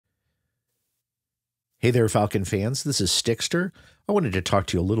Hey there, Falcon fans. This is Stickster. I wanted to talk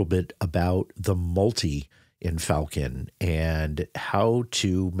to you a little bit about the multi in Falcon and how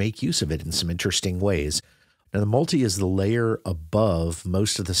to make use of it in some interesting ways. Now, the multi is the layer above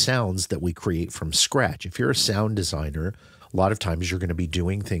most of the sounds that we create from scratch. If you're a sound designer, a lot of times you're going to be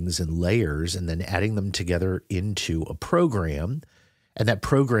doing things in layers and then adding them together into a program, and that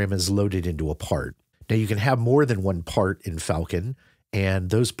program is loaded into a part. Now, you can have more than one part in Falcon, and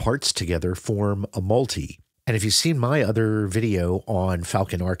those parts together form a multi. And if you've seen my other video on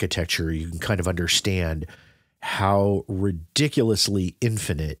Falcon architecture, you can kind of understand how ridiculously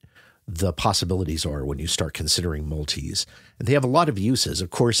infinite the possibilities are when you start considering multis. And they have a lot of uses. Of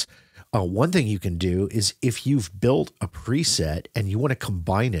course, one thing you can do is if you've built a preset and you want to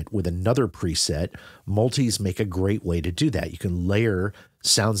combine it with another preset, multis make a great way to do that. You can layer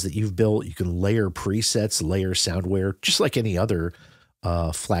sounds that you've built. You can layer presets, layer soundware, just like any other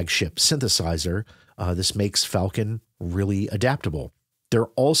flagship synthesizer. This makes Falcon really adaptable. They're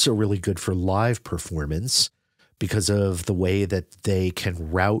also really good for live performance because of the way that they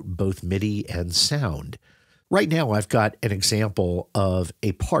can route both MIDI and sound. Right now, I've got an example of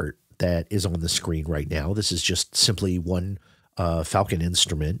a part that is on the screen right now. This is just simply one Falcon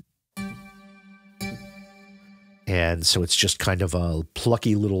instrument. And so it's just kind of a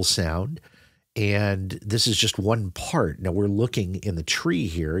plucky little sound. And this is just one part. Now we're looking in the tree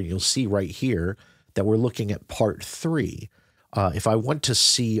here. You'll see right here that we're looking at part 3. If I want to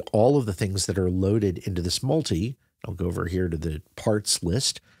see all of the things that are loaded into this multi, I'll go over here to the parts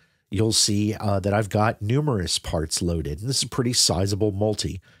list. You'll see that I've got numerous parts loaded. And this is a pretty sizable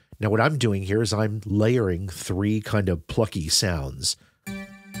multi. Now what I'm doing here is I'm layering 3 kind of plucky sounds.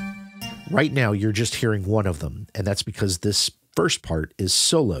 Right now you're just hearing one of them, and that's because this first part is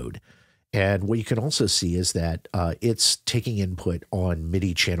soloed. And what you can also see is that it's taking input on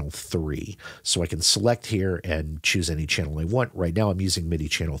MIDI channel 3. So I can select here and choose any channel I want. Right now I'm using MIDI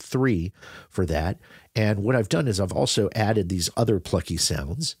channel 3 for that. And what I've done is I've also added these other plucky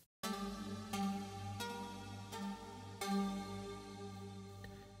sounds.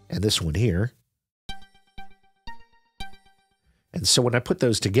 And this one here. And so when I put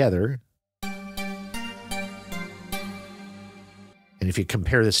those together, and if you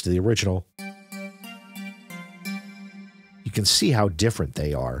compare this to the original, you can see how different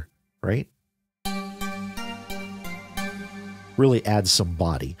they are, right? Really adds some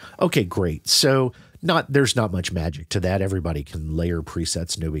body. Okay, great. So there's not much magic to that. Everybody can layer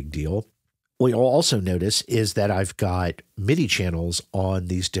presets, no big deal. What you'll also notice is that I've got MIDI channels on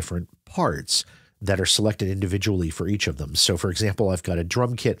these different parts that are selected individually for each of them. So for example, I've got a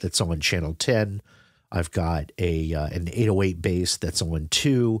drum kit that's on channel 10. I've got an 808 bass that's on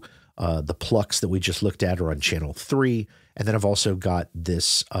 2. The plucks that we just looked at are on channel 3. And then I've also got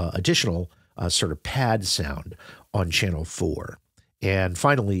this additional sort of pad sound on channel 4. And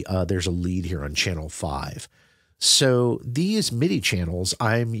finally, there's a lead here on channel 5. So these MIDI channels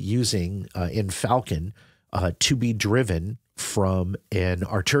I'm using in Falcon to be driven from an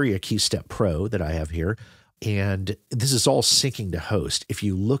Arturia KeyStep Pro that I have here. And this is all syncing to host. If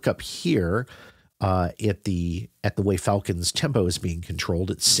you look up here, at the way Falcon's tempo is being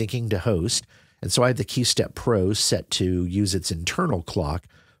controlled, it's syncing to host. And so I have the KeyStep Pro set to use its internal clock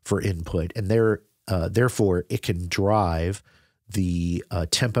for input, and therefore it can drive the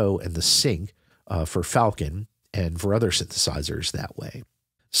tempo and the sync for Falcon and for other synthesizers that way.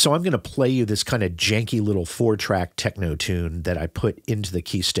 So I'm going to play you this kind of janky little 4-track techno tune that I put into the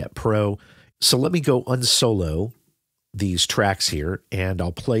KeyStep Pro. So let me go unsolo these tracks here, and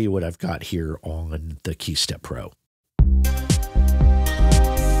I'll play you what I've got here on the KeyStep Pro.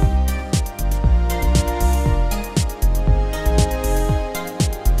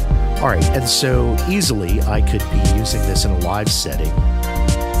 All right, and so easily I could be using this in a live setting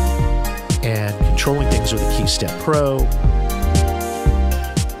and controlling things with the KeyStep Pro,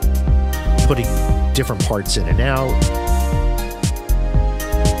 putting different parts in and out.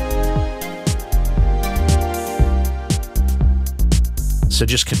 So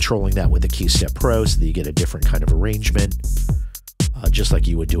just controlling that with the KeyStep Pro so that you get a different kind of arrangement, just like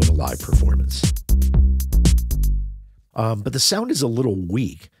you would do in a live performance. But the sound is a little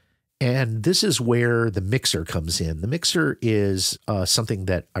weak, and this is where the mixer comes in. The mixer is something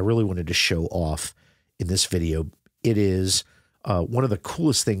that I really wanted to show off in this video. It is one of the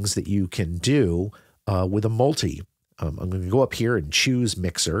coolest things that you can do with a multi. I'm going to go up here and choose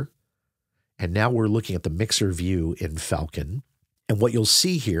mixer, and now we're looking at the mixer view in Falcon. And what you'll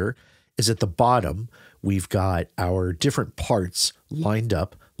see here is at the bottom, we've got our different parts lined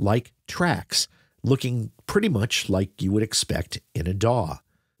up like tracks, looking pretty much like you would expect in a DAW.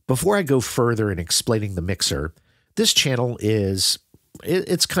 Before I go further in explaining the mixer, this channel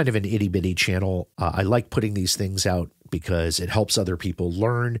it's kind of an itty bitty channel. I like putting these things out because it helps other people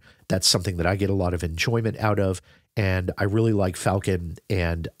learn. That's something that I get a lot of enjoyment out of. And I really like Falcon,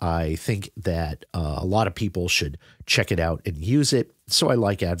 and I think that a lot of people should check it out and use it. So I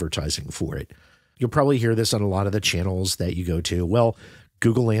like advertising for it. You'll probably hear this on a lot of the channels that you go to. Well,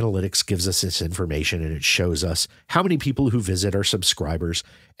 Google Analytics gives us this information, and it shows us how many people who visit are subscribers.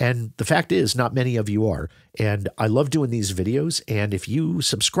 And the fact is, not many of you are. And I love doing these videos. And if you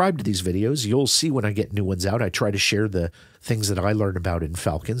subscribe to these videos, you'll see when I get new ones out. I try to share the things that I learn about in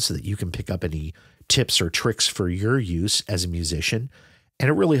Falcon so that you can pick up any tips or tricks for your use as a musician. And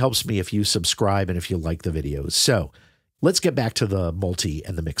it really helps me if you subscribe and if you like the videos. So let's get back to the multi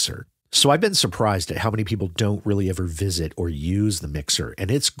and the mixer. So I've been surprised at how many people don't really ever visit or use the mixer, and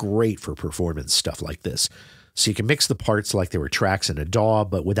it's great for performance stuff like this. So you can mix the parts like they were tracks in a DAW,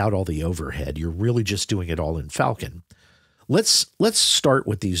 but without all the overhead. You're really just doing it all in Falcon. Let's start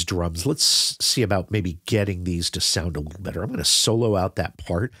with these drums. Let's see about maybe getting these to sound a little better. I'm going to solo out that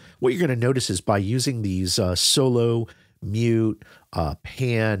part. What you're going to notice is by using these solo, mute,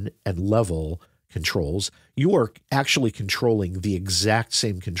 pan, and level controls, you are actually controlling the exact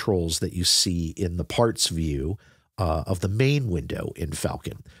same controls that you see in the parts view of the main window in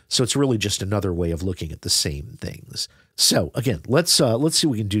Falcon. So it's really just another way of looking at the same things. So again, let's see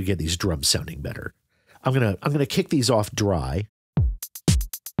what we can do to get these drums sounding better. I'm gonna kick these off dry.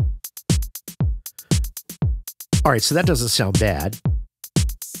 All right, so that doesn't sound bad.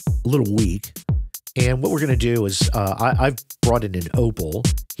 A little weak. And what we're going to do is I've brought in an Opal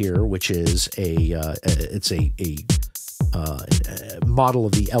here, which is it's a model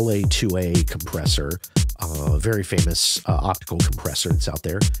of the LA2A compressor, very famous optical compressor that's out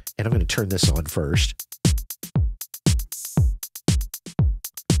there. And I'm going to turn this on first.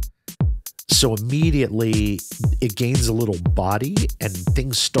 So immediately it gains a little body and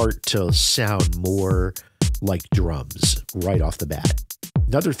things start to sound more like drums right off the bat.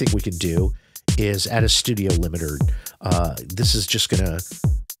 Another thing we can do is add a studio limiter. This is just going to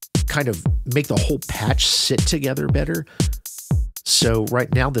kind of make the whole patch sit together better. So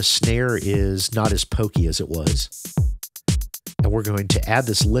right now the snare is not as pokey as it was. And we're going to add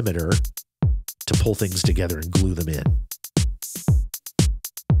this limiter to pull things together and glue them in.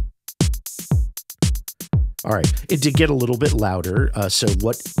 All right, it did get a little bit louder, so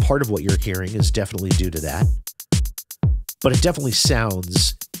part of what you're hearing is definitely due to that. But it definitely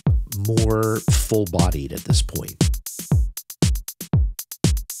sounds more full-bodied at this point.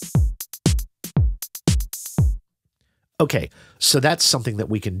 Okay, so that's something that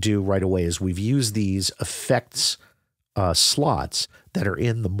we can do right away is we've used these effects slots that are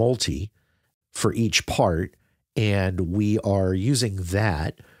in the multi for each part, and we are using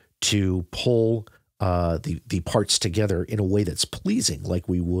that to pull the parts together in a way that's pleasing like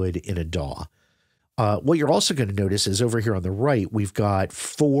we would in a DAW. What you're also going to notice is over here on the right, we've got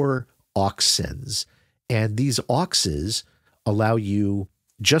 4 aux sends. And these auxes allow you,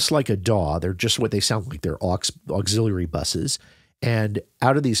 just like a DAW, they're just what they sound like. They're auxiliary buses. And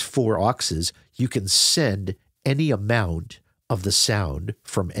out of these 4 auxes, you can send any amount of the sound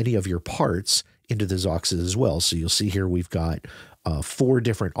from any of your parts into those auxes as well. So you'll see here we've got 4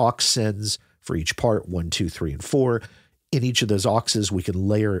 different aux sends for each part, 1, 2, 3, and 4. In each of those auxes, we can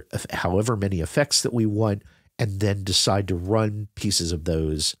layer however many effects that we want and then decide to run pieces of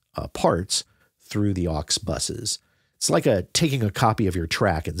those parts through the aux buses. It's like taking a copy of your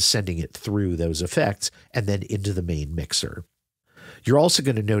track and sending it through those effects and then into the main mixer. You're also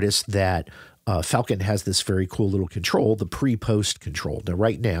going to notice that Falcon has this very cool little control, the pre-post control. Now,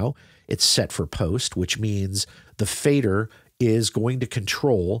 right now, it's set for post, which means the fader is going to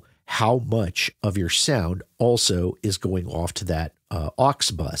control how much of your sound also is going off to that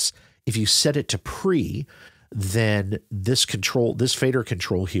aux bus. If you set it to pre, then this fader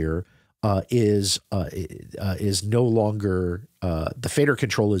control here is no longer the fader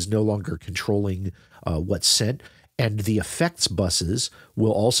control is no longer controlling what's sent, and the effects buses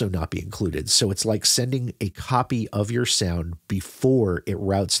will also not be included. So it's like sending a copy of your sound before it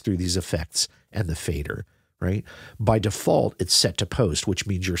routes through these effects and the fader. Right? By default, it's set to post, which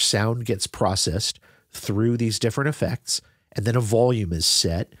means your sound gets processed through these different effects, and then a volume is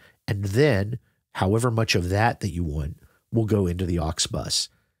set, and then however much of that you want will go into the aux bus.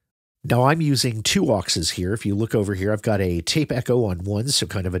 Now I'm using 2 auxes here. If you look over here, I've got a tape echo on one, so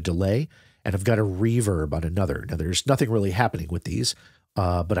kind of a delay, and I've got a reverb on another. Now there's nothing really happening with these,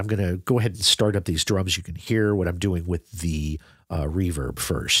 but I'm going to go ahead and start up these drums. You can hear what I'm doing with the reverb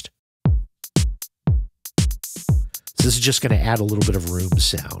first. So this is just going to add a little bit of room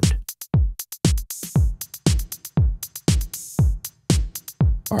sound.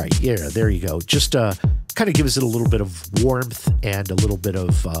 All right, yeah, there you go. Just kind of gives it a little bit of warmth and a little bit of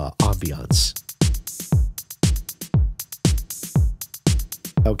ambiance.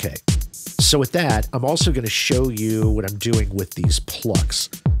 Okay, so with that, I'm also going to show you what I'm doing with these plucks.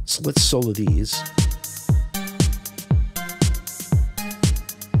 So let's solo these.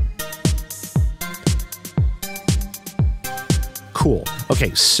 Cool.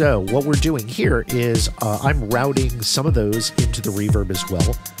 Okay, so what we're doing here is I'm routing some of those into the reverb as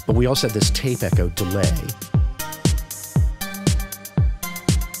well, but we also have this tape echo delay.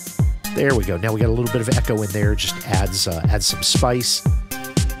 There we go. Now we got a little bit of echo in there, just adds some spice.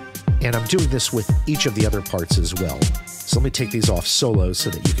 And I'm doing this with each of the other parts as well. So let me take these off solo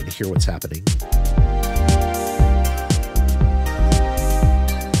so that you can hear what's happening.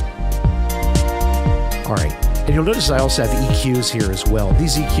 All right. And you'll notice I also have EQs here as well.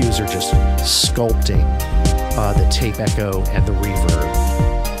 These EQs are just sculpting the tape echo and the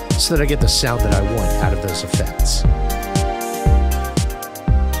reverb so that I get the sound that I want out of those effects.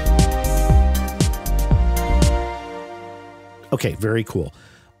 Okay, very cool.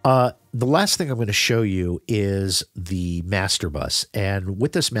 The last thing I'm going to show you is the master bus. And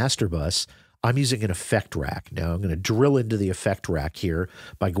with this master bus, I'm using an effect rack. Now I'm going to drill into the effect rack here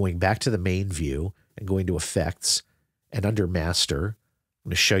by going back to the main view and going to effects, and under master, I'm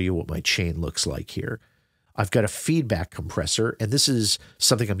going to show you what my chain looks like here. I've got a feedback compressor, and this is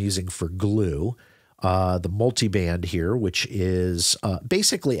something I'm using for glue. The multiband here, which is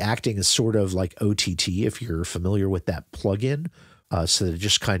basically acting as sort of like OTT, if you're familiar with that plugin, so that it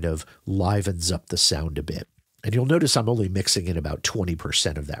just kind of livens up the sound a bit. And you'll notice I'm only mixing in about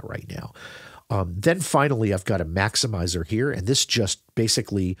 20% of that right now. Then finally, I've got a maximizer here, and this just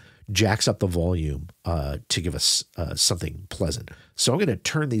basically jacks up the volume to give us something pleasant. So I'm going to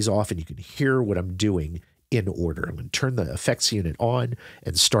turn these off, and you can hear what I'm doing in order. I'm going to turn the effects unit on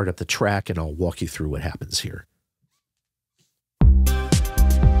and start up the track, and I'll walk you through what happens here.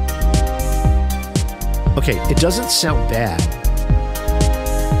 Okay, it doesn't sound bad,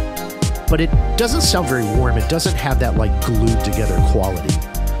 but it doesn't sound very warm. It doesn't have that like glued together quality.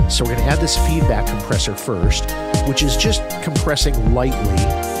 So we're going to add this feedback compressor first, which is just compressing lightly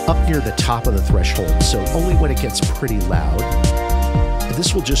up near the top of the threshold, so only when it gets pretty loud. And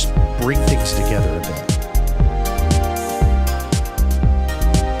this will just bring things together a bit.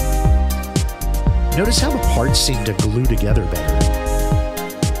 Notice how the parts seem to glue together better.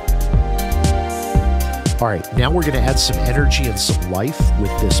 All right, now we're going to add some energy and some life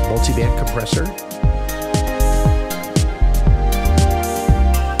with this multiband compressor.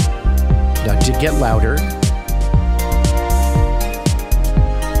 Now, to get louder,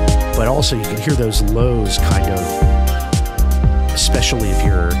 but also you can hear those lows kind of, especially if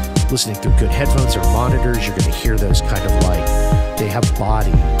you're listening through good headphones or monitors, you're going to hear those kind of like, they have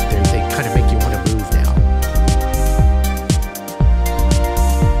body. They kind of make you want to move now.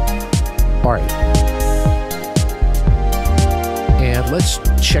 All right. And let's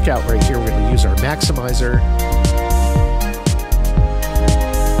check out right here. We're going to use our maximizer.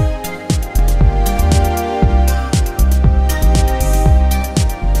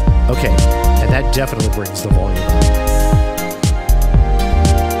 Okay, and that definitely brings the volume up.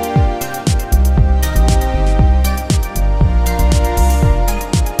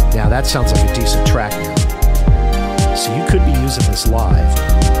 Now that sounds like a decent track now. So you could be using this live.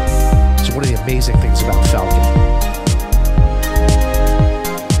 It's one of the amazing things about Falcon.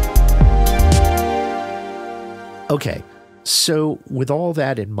 Okay, so with all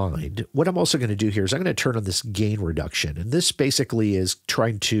that in mind, what I'm also going to do here is I'm going to turn on this gain reduction. And this basically is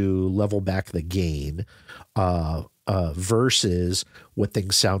trying to level back the gain versus what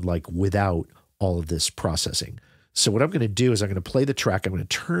things sound like without all of this processing. So what I'm going to do is I'm going to play the track. I'm going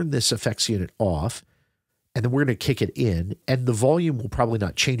to turn this effects unit off, and then we're going to kick it in. And the volume will probably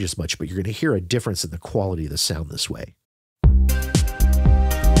not change as much, but you're going to hear a difference in the quality of the sound this way.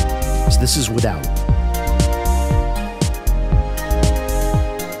 So this is without.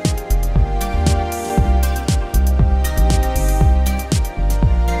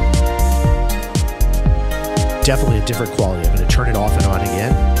 Definitely a different quality. I'm going to turn it off and on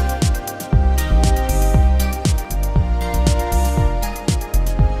again.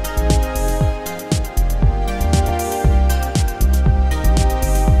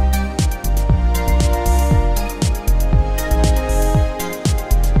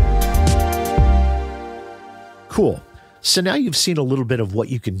 Cool. So now you've seen a little bit of what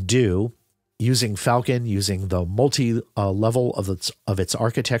you can do using Falcon, using the multi-level of its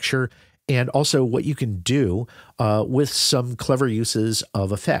architecture, and also what you can do with some clever uses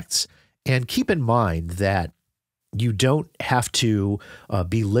of effects. And keep in mind that you don't have to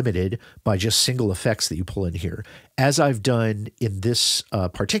be limited by just single effects that you pull in here. As I've done in this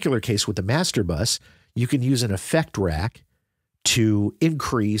particular case with the master bus, you can use an effect rack to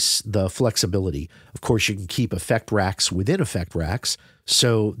increase the flexibility. Of course, you can keep effect racks within effect racks,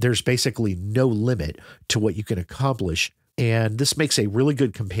 so there's basically no limit to what you can accomplish. And this makes a really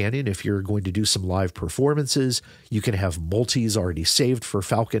good companion if you're going to do some live performances. You can have multis already saved for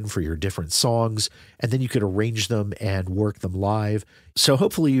Falcon for your different songs, and then you could arrange them and work them live. So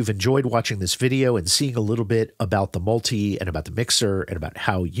hopefully you've enjoyed watching this video and seeing a little bit about the multi and about the mixer and about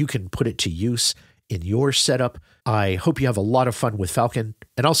how you can put it to use in your setup. I hope you have a lot of fun with Falcon,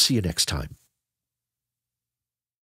 and I'll see you next time.